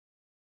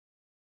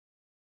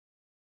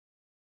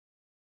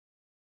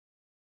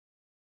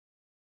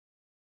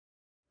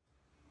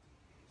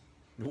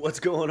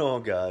What's going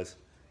on, guys?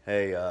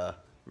 Hey,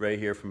 Ray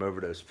here from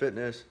Overdose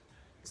Fitness.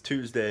 It's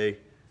Tuesday.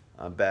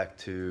 I'm back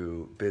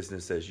to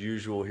business as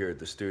usual here at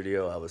the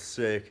studio. I was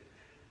sick.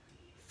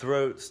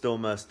 Throat still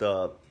messed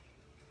up.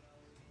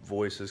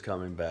 Voice is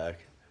coming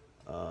back.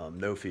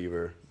 No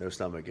fever, no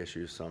stomach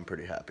issues, so I'm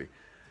pretty happy.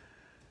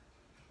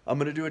 I'm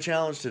going to do a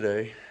challenge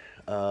today.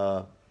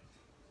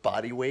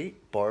 Body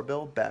weight,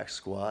 barbell back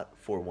squat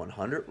for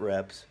 100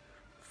 reps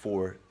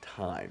for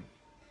time.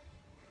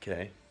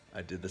 Okay?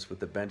 I did this with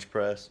the bench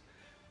press.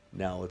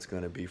 Now it's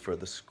going to be for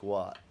the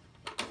squat.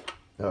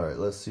 All right,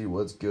 let's see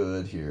what's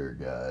good here,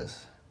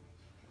 guys.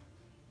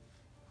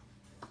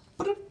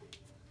 I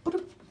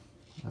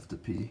have to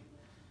pee.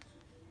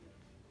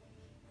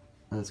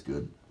 That's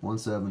good.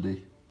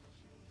 170.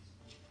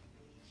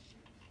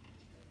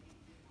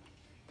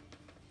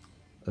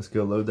 Let's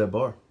go load that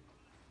bar.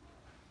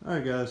 All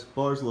right, guys,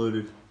 bar's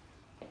loaded.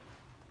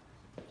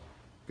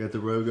 Got the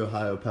Rogue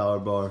Ohio Power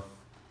Bar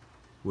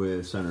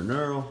with center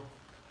knurl,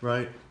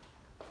 right?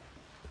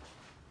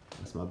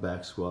 That's my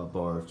back squat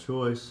bar of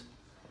choice.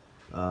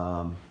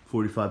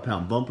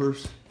 45-pound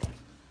bumpers,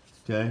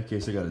 okay, in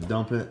case I gotta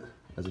dump it,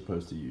 as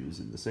opposed to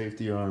using the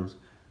safety arms.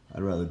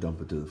 I'd rather dump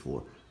it to the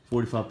floor.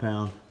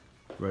 45-pound,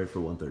 right,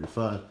 for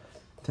 135.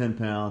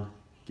 10-pound,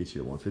 get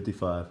you to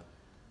 155.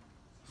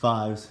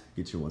 Fives,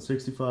 get you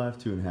 165.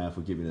 2.5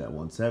 would give me that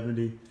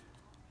 170.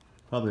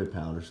 Probably a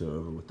pound or so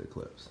over with the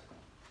clips.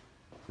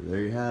 So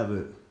there you have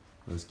it.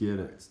 Let's get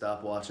it.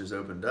 Stopwatch is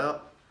opened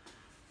up.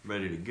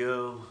 Ready to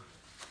go.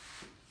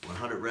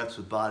 100 reps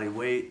with body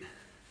weight.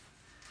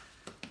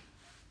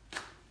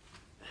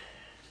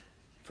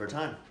 For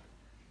time.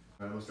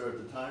 All right, we'll start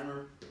the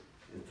timer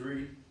in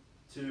 3,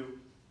 2,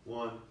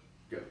 1,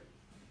 go.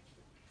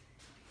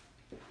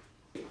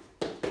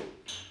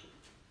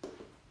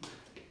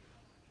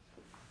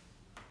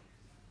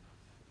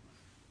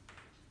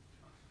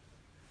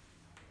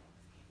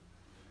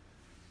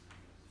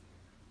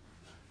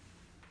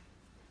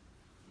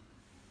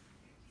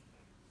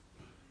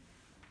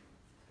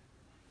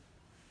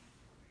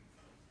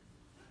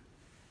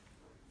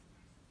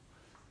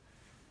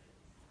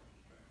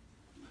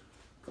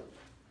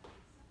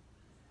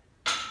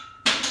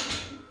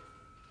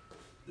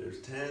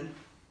 There's 10.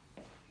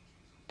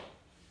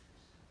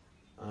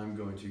 I'm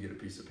going to get a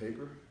piece of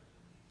paper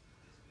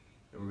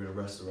and we're going to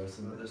rest the rest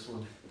of this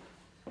one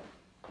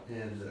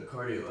and the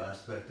cardio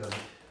aspect of it.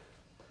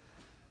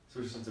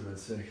 Especially since I've been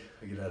sick,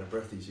 I get out of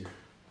breath easier.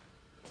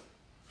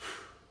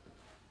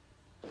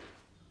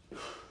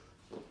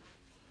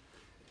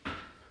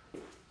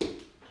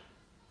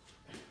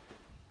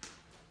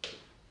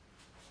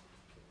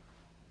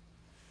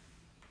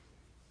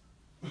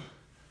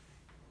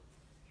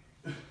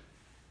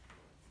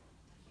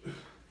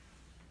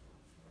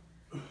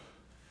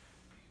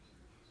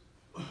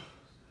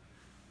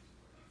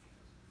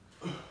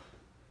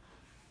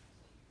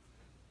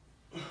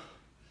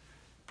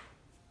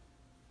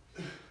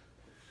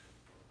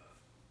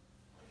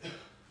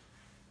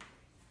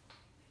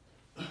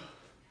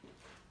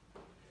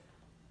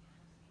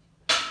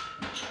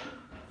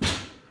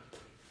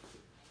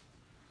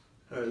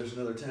 All right, there's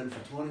another 10 for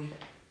 20.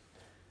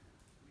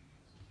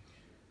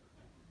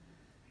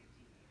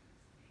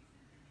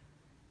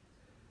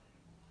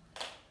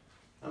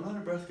 I'm out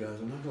of breath, guys,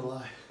 I'm not gonna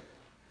lie.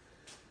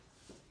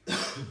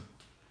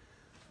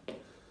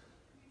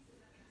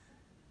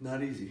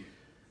 Not easy.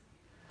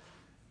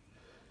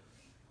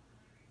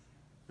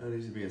 Not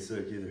easy being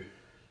sick either.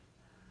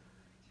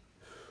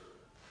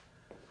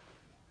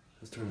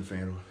 Let's turn the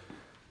fan on.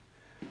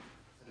 I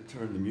had to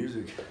turn the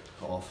music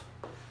off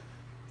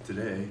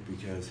today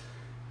because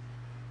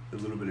a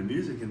little bit of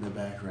music in the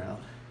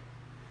background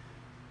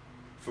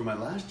for my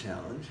last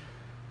challenge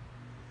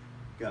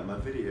got my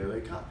video a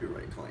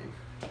copyright claim.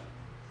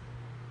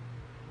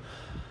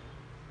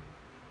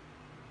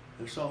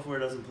 Their software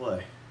doesn't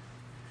play.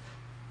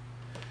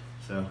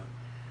 So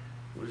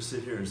we'll just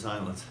sit here in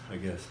silence, I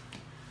guess.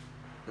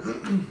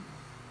 Maybe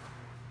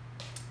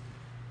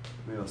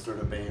I'll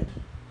start a band.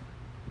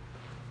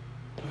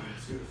 All right,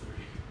 let's go to 3.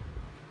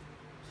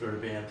 Start a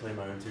band, play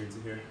my own tunes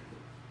in here.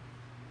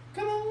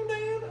 Come on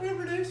down to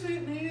Overdose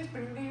Fitness,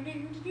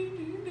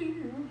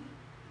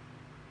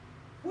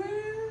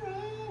 where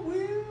I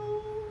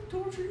will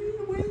torture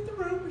you with the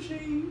rope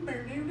machine.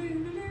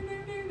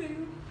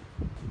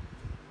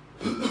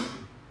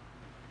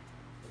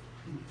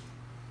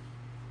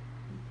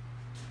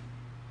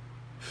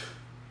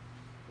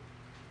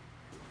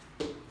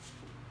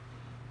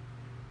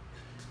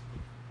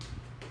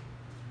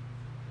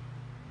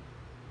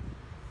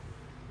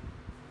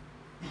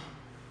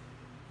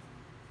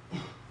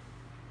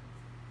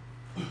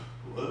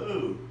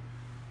 Whoa.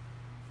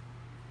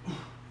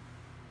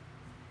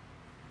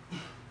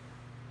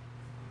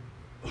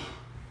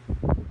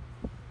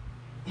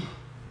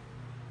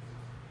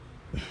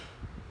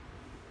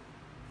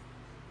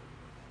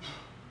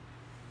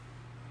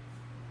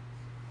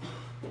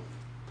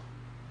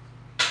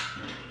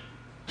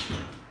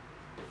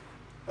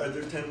 All right,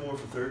 there's 10 more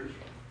for 30.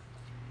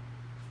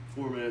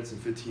 4 minutes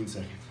and 15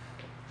 seconds.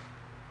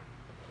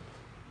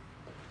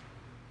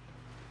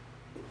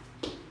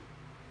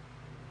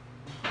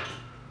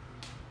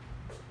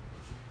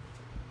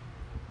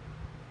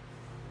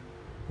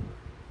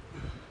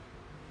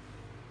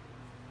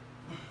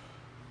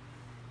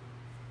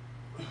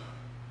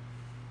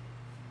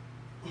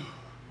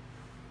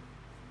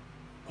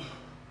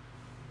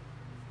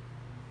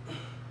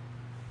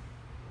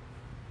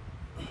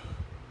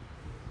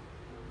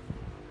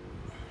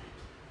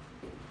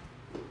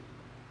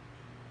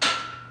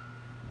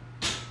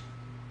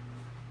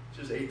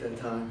 just ate that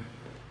time.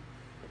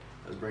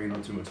 I was bringing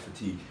on too much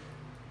fatigue.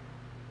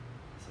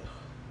 So,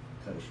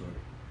 cut it short.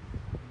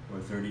 We're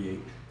at 38.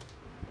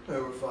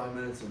 Over 5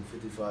 minutes and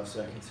 55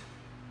 seconds.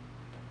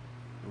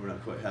 And we're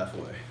not quite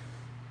halfway.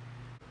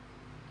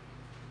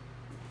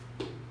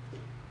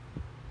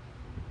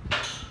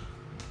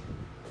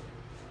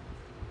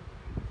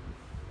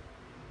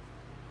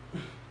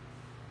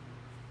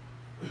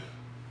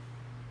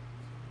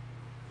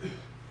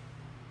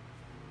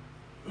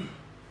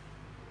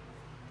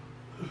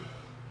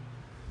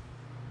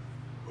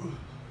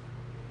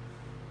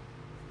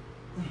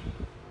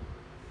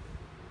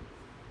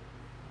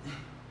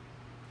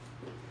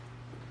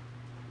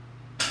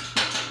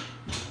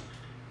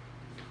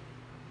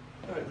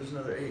 All right, there's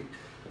another 8.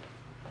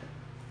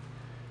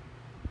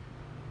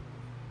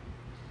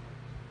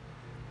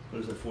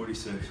 What is that,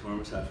 46? We're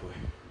almost halfway.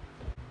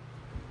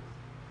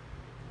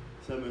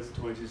 7 minutes and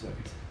 22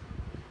 seconds.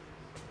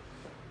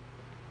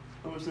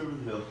 Almost over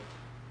the hill.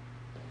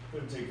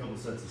 Gonna take a couple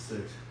sets of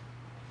 6.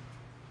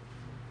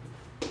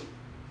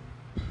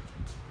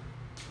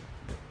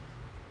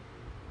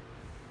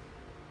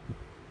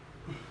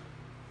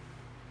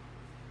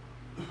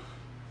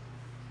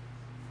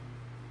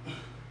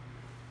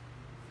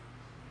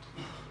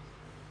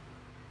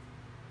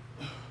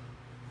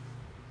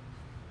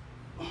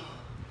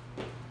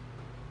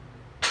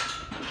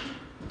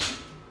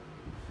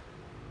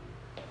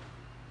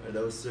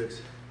 That was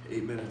 6,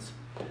 8 minutes.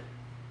 That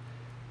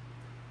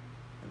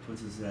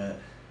puts us at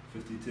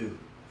 52.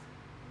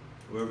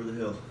 We're over the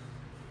hill.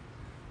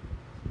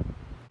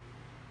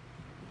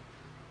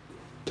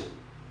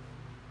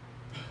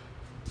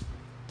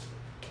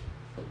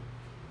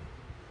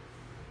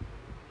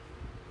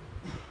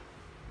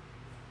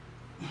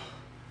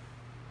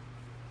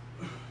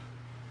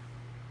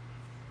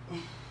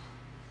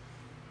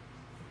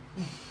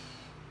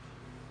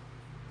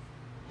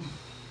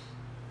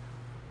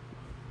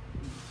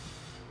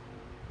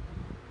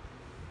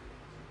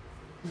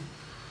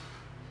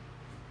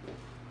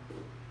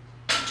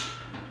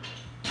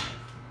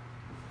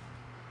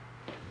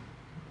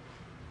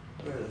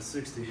 All right, that's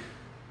 60.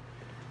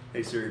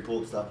 Hey Siri, pull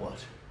the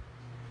stopwatch.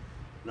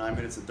 9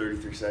 minutes and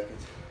 33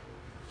 seconds.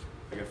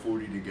 I got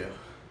 40 to go.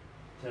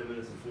 10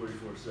 minutes and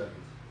 44 seconds.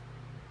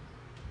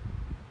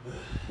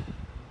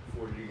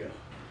 40 to go.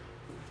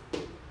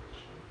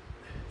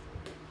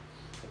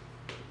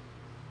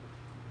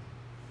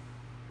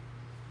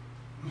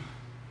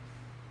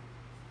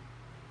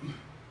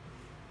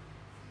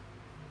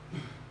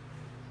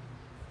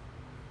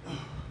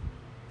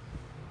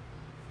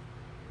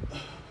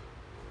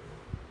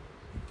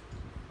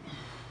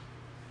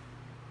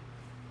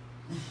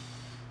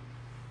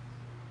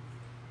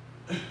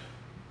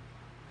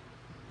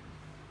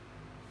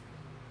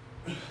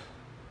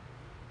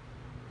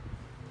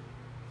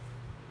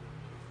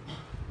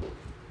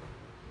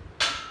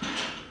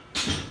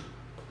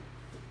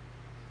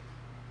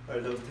 All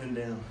right, that was 10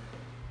 down.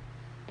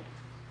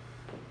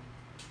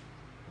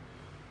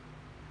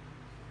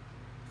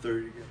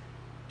 Thirty to go.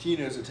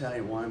 Tino's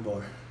Italian Wine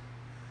Bar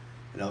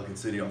in Ellicott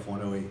City off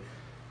 108.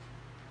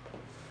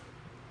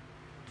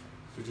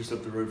 So just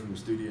up the road from the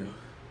studio.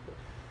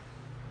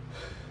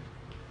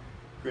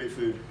 Great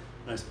food,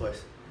 nice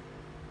place.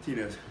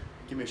 Tino's,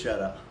 give me a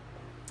shout out.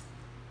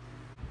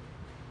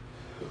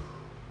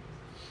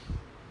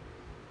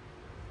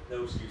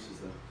 No excuses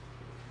though.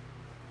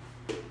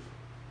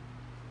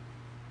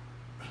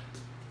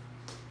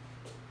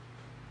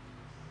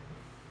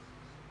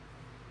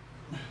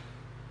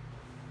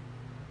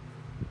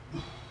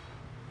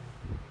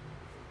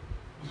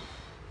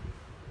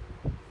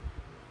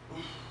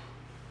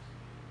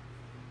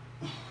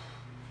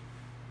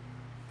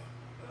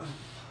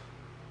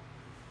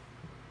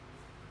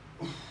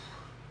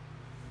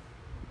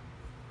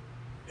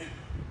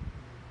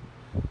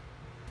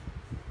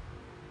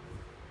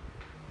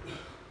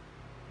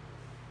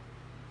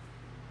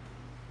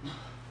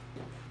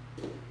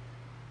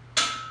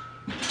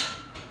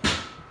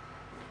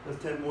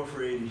 That's 10 more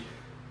for 80.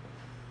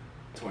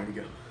 20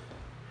 to go.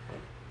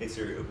 Hey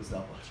Siri, open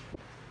stopwatch.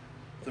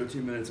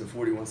 13 minutes and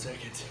 41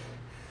 seconds.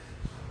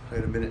 I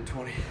got a minute and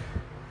 20.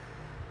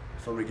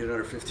 If I'm gonna get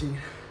under 15,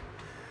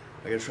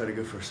 I gotta try to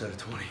go for a set of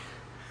 20.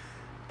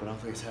 But I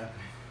don't think it's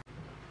happening.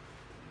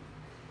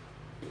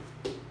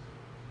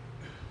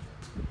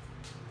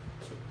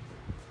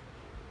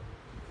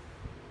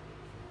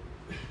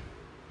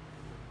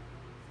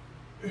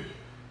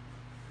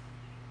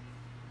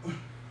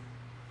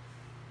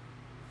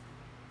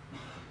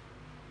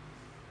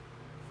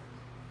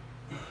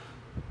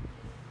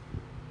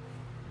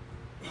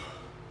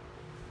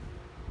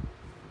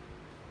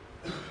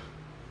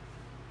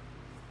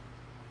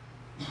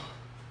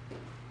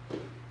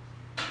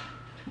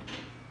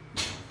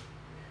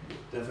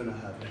 Definitely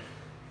not happening.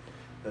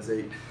 That's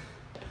 8.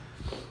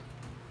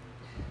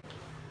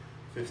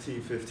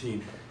 15,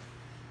 15.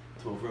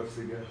 12 reps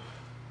to go.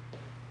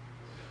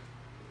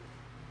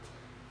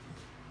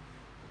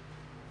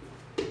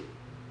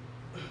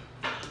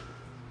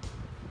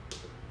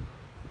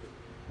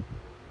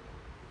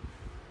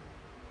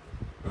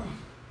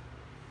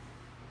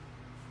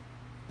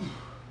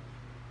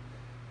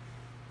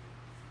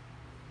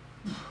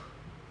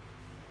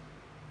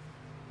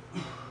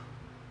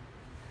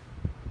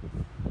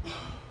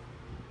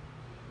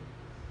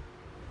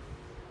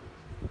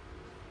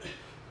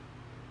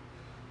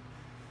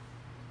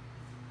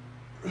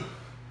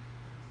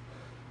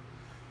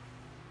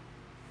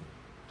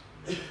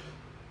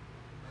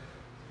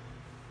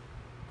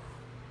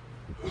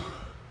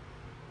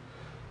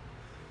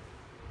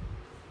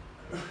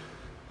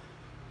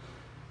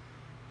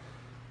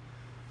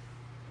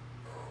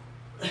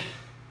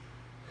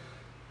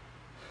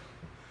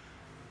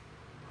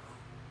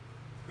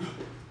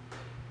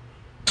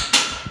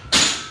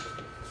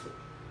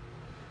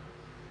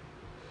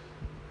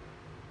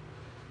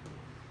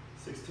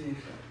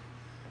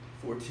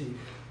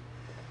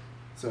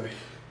 Sorry,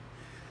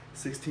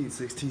 16,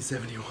 16,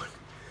 71.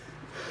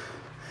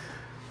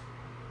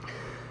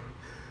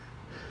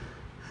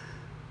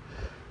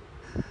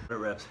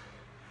 Reps,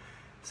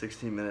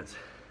 16 minutes,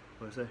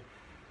 what did I say?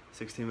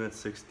 16 minutes,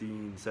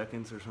 16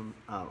 seconds or something,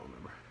 I don't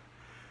remember.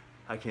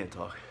 I can't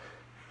talk.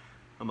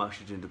 I'm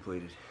oxygen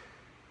depleted.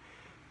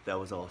 That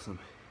was awesome.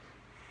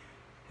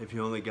 If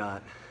you only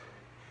got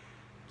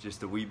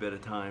just a wee bit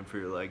of time for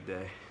your leg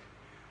day,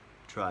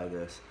 try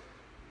this.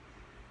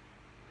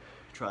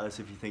 Try this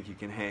if you think you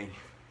can hang.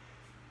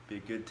 Be a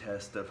good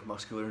test of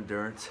muscular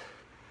endurance,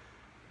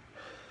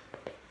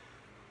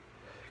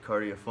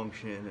 cardio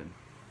function, and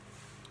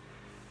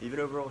even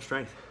overall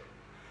strength.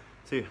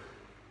 See ya.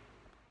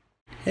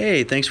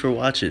 Hey, thanks for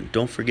watching.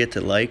 Don't forget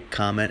to like,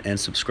 comment, and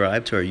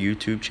subscribe to our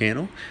YouTube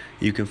channel.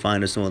 You can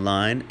find us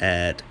online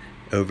at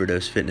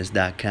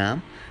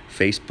overdosefitness.com,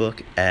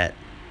 Facebook at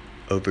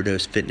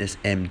Overdose Fitness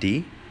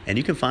MD, and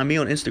you can find me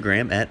on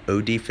Instagram at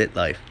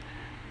ODFitLife.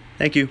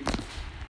 Thank you.